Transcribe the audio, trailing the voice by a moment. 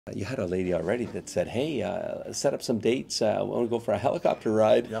You had a lady already that said, "Hey, set up some dates. I want to go for a helicopter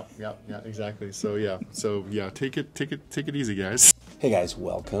ride." Yeah, exactly. So yeah, take it easy, guys. Hey guys,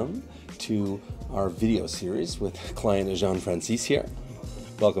 welcome to our video series with client Jean-Francis here.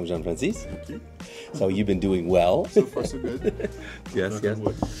 Welcome, Jean-Francis. Thank you. So you've been doing well. So far, so good. Yes.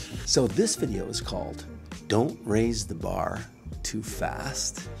 So this video is called "Don't Raise the Bar Too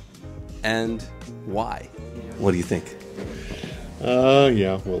Fast," and why? What do you think?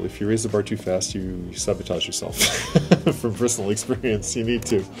 Yeah, well, if you raise the bar too fast, you sabotage yourself. From personal experience, you need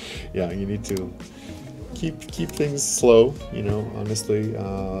to keep things slow, honestly,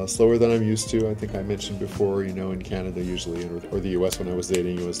 slower than I'm used to. I think I mentioned before, in Canada usually, or the US when I was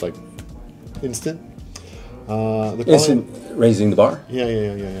dating, it was like instant. Instant raising the bar?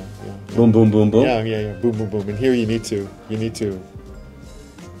 Yeah. Boom, boom, boom, boom? Yeah, boom, boom, boom. And here you need to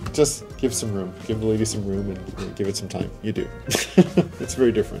just give some room. Give the lady some room and give it some time. You do. It's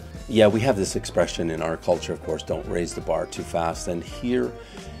very different. Yeah, we have this expression in our culture, of course, don't raise the bar too fast. And here,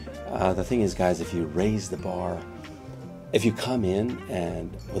 the thing is, guys, if you raise the bar, if you come in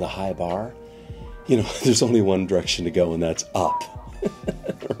and with a high bar, there's only one direction to go, and that's up.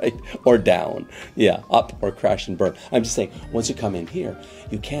 Right? Or down. Yeah, up or crash and burn. I'm just saying, once you come in here,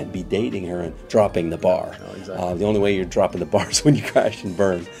 you can't be dating her and dropping the bar. No, exactly. The only way you're dropping the bar is when you crash and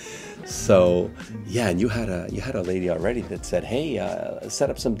burn. So, yeah, and you had a lady already that said, "Hey,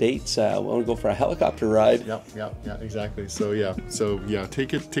 set up some dates. I want to go for a helicopter ride." Yeah, exactly. So yeah,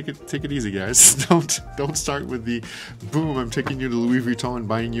 take it easy, guys. Don't start with the boom. I'm taking you to Louis Vuitton and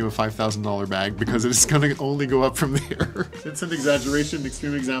buying you a $5,000 bag, because it's gonna only go up from there. It's an exaggeration,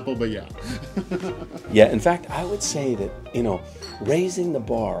 extreme example, but yeah. Yeah, in fact, I would say that raising the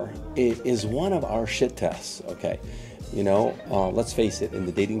bar is one of our shit tests. Okay. Let's face it, in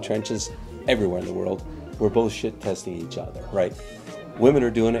the dating trenches everywhere in the world, we're both shit testing each other, right? Women are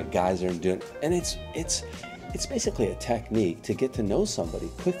doing it, guys are doing it, and it's basically a technique to get to know somebody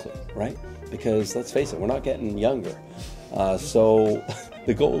quickly, right? Because let's face it, we're not getting younger. So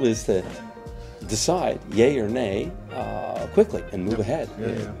the goal is to decide yay or nay quickly and move ahead.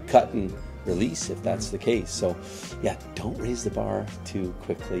 Yeah. Cut and release if that's the case. So yeah, don't raise the bar too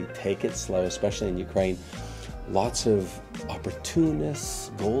quickly. Take it slow, especially in Ukraine. Lots of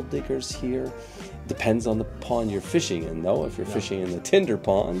opportunists, gold diggers here. Depends on the pond you're fishing in, though. If you're fishing in the Tinder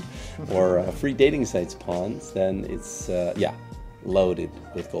pond or free dating sites ponds, then it's loaded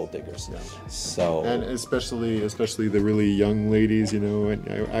with gold diggers. Yeah. So, and especially the really young ladies,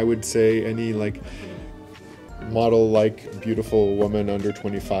 and I would say any model beautiful woman under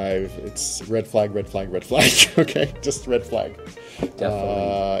 25, it's red flag. Okay, just red flag.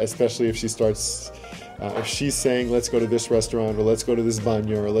 Definitely. Especially if she starts. If she's saying, let's go to this restaurant, or let's go to this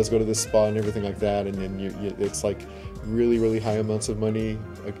banyo, or let's go to this spa and everything like that, and then it's like really, really high amounts of money,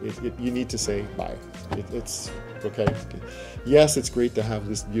 you need to say bye. It's okay. Yes, it's great to have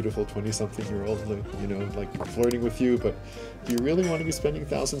this beautiful 20-something-year-old, flirting with you, but do you really want to be spending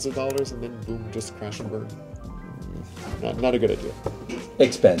thousands of dollars and then boom, just crash and burn? Not a good idea.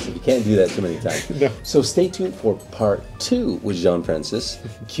 Expensive. You can't do that too many times. No. So stay tuned for part 2 with Jean-Francis.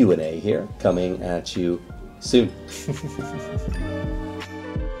 Q&A here, coming at you soon.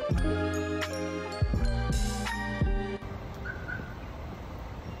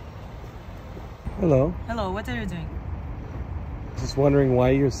 Hello. Hello, what are you doing? Just wondering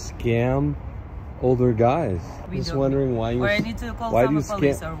why you scam older guys. Just wondering why you. Or I need to call why some do you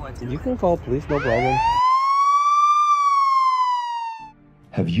police scam? or what? You can call police, no problem.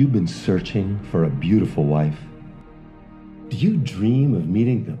 Have you been searching for a beautiful wife? Do you dream of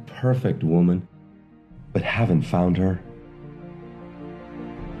meeting the perfect woman, but haven't found her?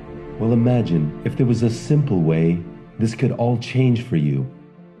 Well, imagine if there was a simple way this could all change for you.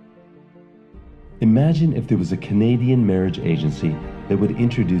 Imagine if there was a Canadian marriage agency that would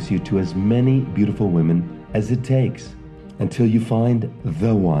introduce you to as many beautiful women as it takes until you find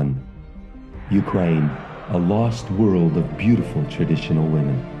the one. Ukraine, a lost world of beautiful traditional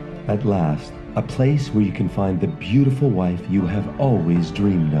women. At last, a place where you can find the beautiful wife you have always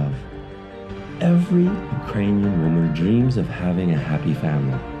dreamed of. Every Ukrainian woman dreams of having a happy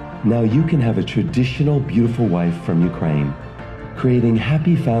family. Now you can have a traditional beautiful wife from Ukraine, creating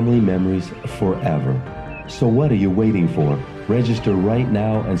happy family memories forever. So what are you waiting for? Register right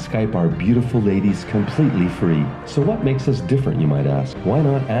now and Skype our beautiful ladies completely free. So what makes us different, you might ask? Why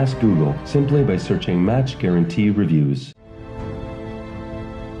not ask Google simply by searching Match Guarantee Reviews?